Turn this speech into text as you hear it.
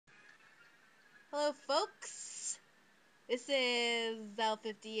Hello, folks. This is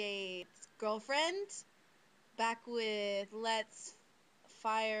Zell58's girlfriend back with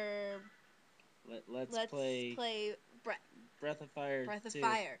Fire. Let's Let's play play Breath of Fire Breath of 2.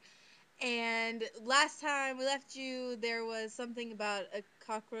 Fire. And last time we left you, there was something about a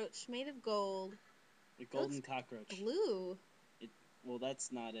cockroach made of gold. The It looks golden cockroach. blue. Well, that's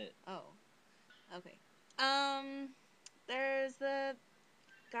not it. Oh, okay. There's the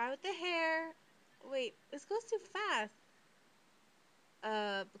guy with the hair. Wait, this goes too fast.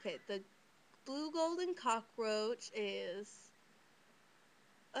 Okay, the blue golden cockroach is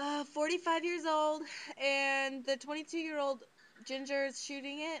 45 years old, and the 22-year-old ginger is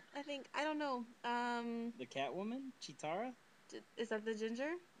shooting it. I think, I don't know. The Catwoman? Chitara? Is that the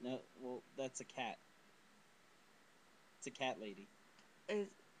ginger? No, well, that's a cat. It's a cat lady. Is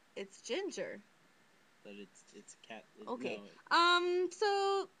It's ginger? But it's a cat. Okay. No.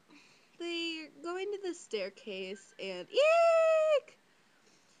 So they're going to the staircase, and eek!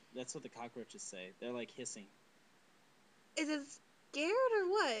 That's what the cockroaches say. They're like hissing. Is it scared or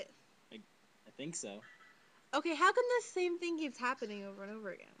what? I think so. Okay, how come the same thing keeps happening over and over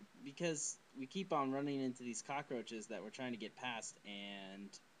again? Because we keep on running into these cockroaches that we're trying to get past, and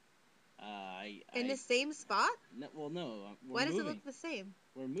In the same spot? no, well, no, we're Why does it moving. look the same?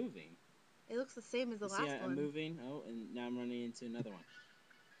 We're moving. It looks the same as the You see, last I'm one. moving. Oh, and now I'm running into another one.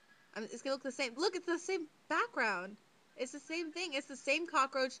 It's gonna look the same. Look, it's the same background. It's the same thing. It's the same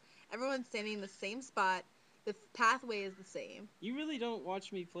cockroach. Everyone's standing in the same spot. The pathway is the same. You really don't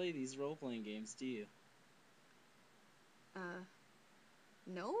watch me play these role-playing games, do you?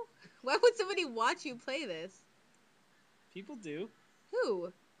 No? Why would somebody watch you play this? People do.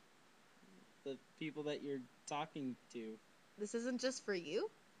 Who? The people that you're talking to. This isn't just for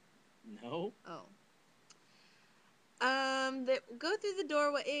you? No? Oh. They go through the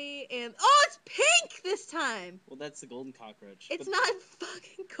doorway and oh, it's pink this time. Well, that's the golden cockroach. It's not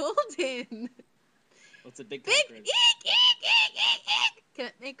fucking golden. Well, it's a big Big cockroach. eek eek eek eek eek. Can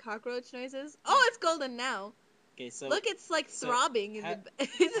it make cockroach noises? Yeah. Oh, it's golden now. Okay, so look, it's like throbbing. Is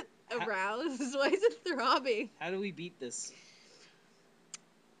it aroused? Why is it throbbing? How do we beat this?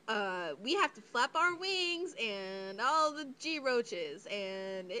 We have to flap our wings and all the G roaches,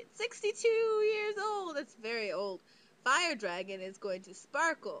 and it's 62 years old. It's very old. Fire dragon is going to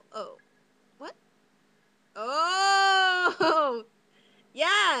sparkle. Oh, what? Oh,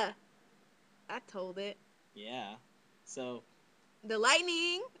 yeah. I told it. Yeah. So the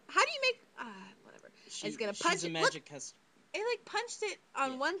lightning. How do you make? Whatever. It's gonna punch she's a it. magic Look, it like punched it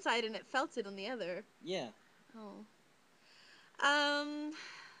on one side and it felt it on the other. Yeah. Oh.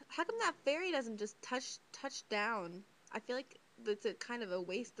 How come that fairy doesn't just touch down? I feel like it's a kind of a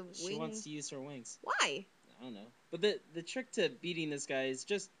waste of wings. She wants to use her wings. Why? I don't know. But the trick to beating this guy is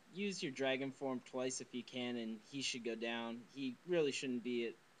just use your dragon form twice if you can, and he should go down. He really shouldn't be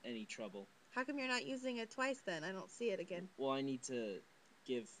at any trouble. How come you're not using it twice then? I don't see it again. Well, I need to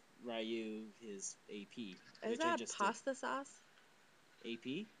give Ryu his AP. Is that a pasta sauce?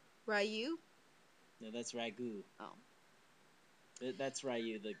 AP? Ryu? No, that's Ragu. Oh. That's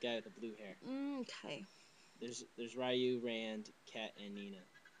Ryu, the guy with the blue hair. Okay. There's Ryu, Rand, Kat, and Nina.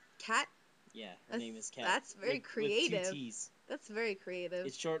 Kat? Yeah, her name is Kat. That's very creative. With 2 T's. That's very creative.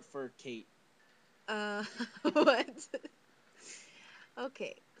 It's short for Kate. What?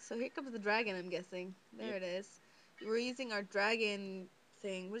 Okay, so here comes the dragon, I'm guessing. There it is. We're using our dragon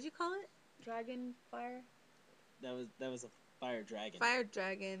thing. What did you call it? Dragon fire? That was a fire dragon. Fire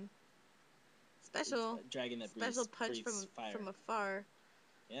dragon. Special. It's a dragon that special punch breathes fire. from afar.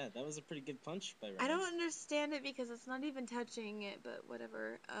 Yeah, that was a pretty good punch by Rand. I don't understand it because it's not even touching it, but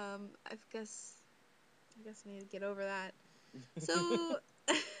whatever. I guess we need to get over that. So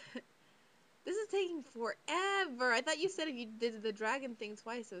this is taking forever. I thought you said if you did the dragon thing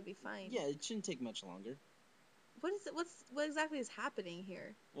twice, it would be fine. Yeah, it shouldn't take much longer. What exactly is happening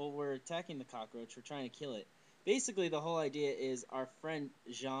here? Well, we're attacking the cockroach. We're trying to kill it. Basically, the whole idea is our friend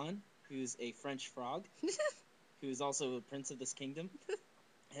Jean, who's a French frog, who's also a prince of this kingdom,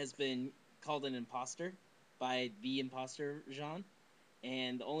 has been called an imposter by the imposter Jean.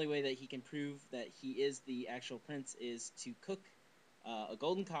 And the only way that he can prove that he is the actual prince is to cook a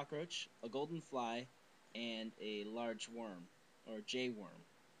golden cockroach, a golden fly, and a large worm, or J worm.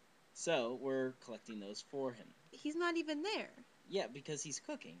 So we're collecting those for him. He's not even there. Yeah, because he's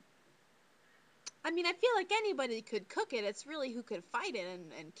cooking. I mean, I feel like anybody could cook it. It's really who could fight it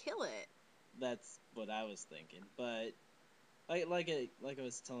and kill it. That's what I was thinking. But like I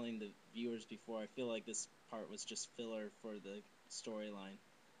was telling the viewers before, I feel like this part was just filler for the storyline.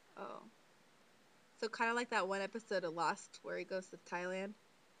 Oh. So kind of like that one episode of Lost where he goes to Thailand?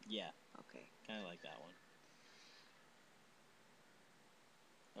 Yeah. Okay. Kind of like that one.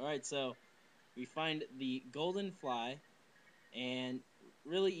 Alright, so we find the golden fly, and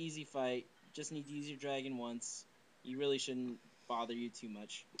really easy fight. Just need to use your dragon once. You really shouldn't bother you too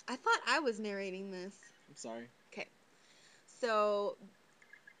much. I thought I was narrating this. I'm sorry. Okay. So,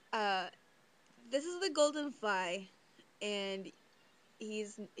 this is the golden fly, and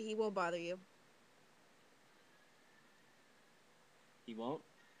he won't bother you. He won't?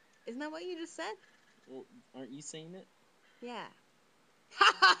 Isn't that what you just said? Well, aren't you saying it? Yeah.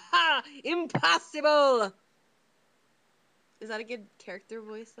 Ha ha ha! Impossible! Is that a good character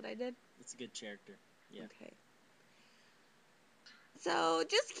voice that I did? It's a good character. Yeah. Okay. So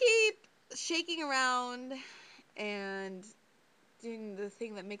just keep shaking around and doing the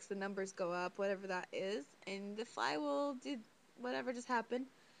thing that makes the numbers go up, whatever that is, and the fly will do whatever just happened.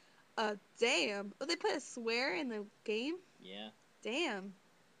 Damn. Oh, they put a swear in the game? Yeah. Damn.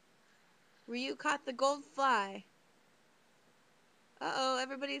 Ryu caught the gold fly. Uh-oh,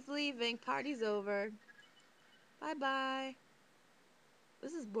 everybody's leaving. Party's over. Bye-bye.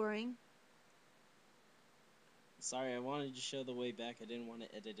 This is boring. Sorry, I wanted to show the way back. I didn't want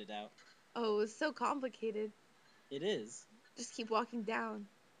to edit it out. Oh, it was so complicated. It is. Just keep walking down.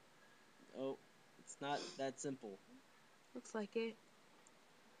 Oh, it's not that simple. Looks like it.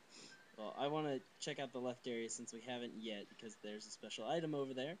 Well, I want to check out the left area since we haven't yet, because there's a special item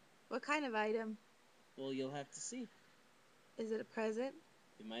over there. What kind of item? Well, you'll have to see. Is it a present?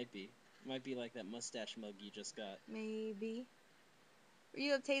 It might be. It might be like that mustache mug you just got. Maybe.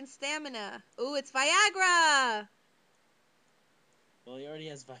 Ryu obtains stamina. Ooh, it's Viagra! Well, he already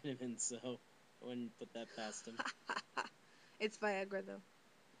has vitamins, so I wouldn't put that past him. It's Viagra,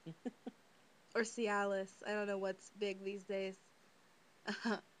 though. Or Cialis. I don't know what's big these days.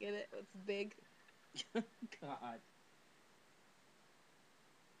 Get it? What's big? God.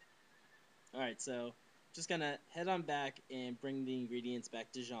 Alright, so just gonna head on back and bring the ingredients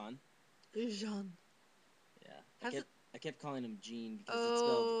back to Jean. Jean. Yeah. I kept calling him Jean because Oh, it's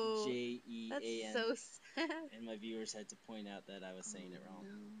spelled Jean. That's so sad. And my viewers had to point out that I was saying it wrong.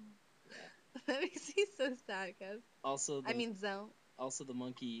 No. Yeah. That makes me so sad, Kev. Also, Zell. Also, the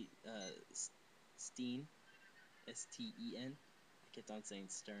monkey, Steen. Sten. I kept on saying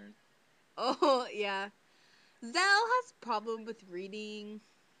Stern. Oh, yeah. Zell has a problem with reading,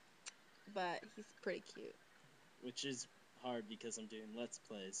 but he's pretty cute. Which is hard because I'm doing Let's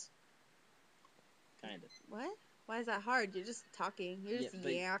Plays. Kind of. What? Why is that hard? You're just talking. You're just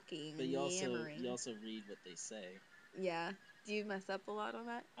yakking. But yammering. you also read what they say. Yeah. Do you mess up a lot on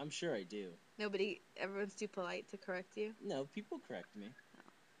that? I'm sure I do. Everyone's too polite to correct you? No, people correct me.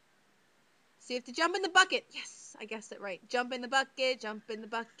 Oh. So you have to jump in the bucket. Yes, I guessed it right. Jump in the bucket, jump in the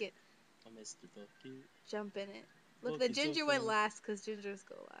bucket. I missed the bucket. Jump in it. Look, the ginger went last because gingers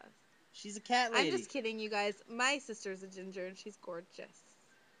go last. She's a cat lady. I'm just kidding, you guys. My sister's a ginger and she's gorgeous.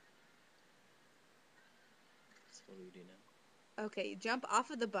 So what do we do now? Okay, you jump off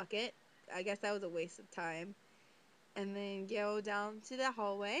of the bucket. I guess that was a waste of time. And then go down to the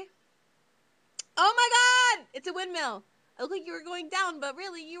hallway. Oh my god! It's a windmill! It looked like you were going down, but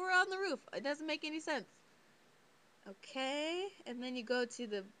really you were on the roof. It doesn't make any sense. Okay, and then you go to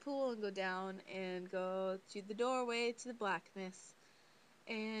the pool and go down and go to the doorway to the blackness.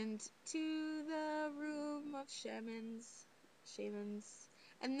 And to the room of shamans.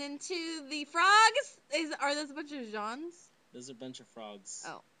 And then to the frogs. Are those a bunch of Jeans? Those are a bunch of frogs.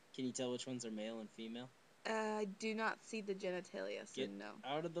 Oh. Can you tell which ones are male and female? I do not see the genitalia, so Get no.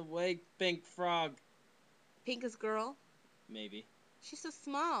 out of the way, pink frog. Pink is girl? Maybe. She's so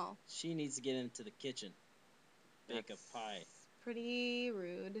small. She needs to get into the kitchen. Bake a pie. Pretty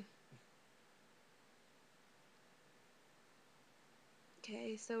rude.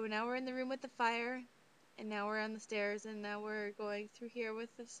 Okay, so now we're in the room with the fire, and now we're on the stairs, and now we're going through here with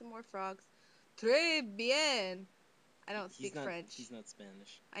some more frogs. Très bien. I don't speak French. He's not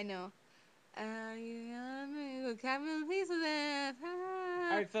Spanish. I know. Alright,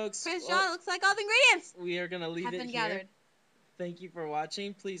 folks. Prince John looks like all the ingredients. We are going to leave it here. Gathered. Thank you for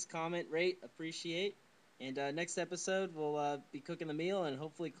watching. Please comment, rate, appreciate. And next episode, we'll be cooking the meal and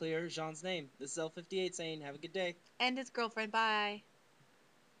hopefully clear Jean's name. This is L58 saying have a good day. And his girlfriend. Bye.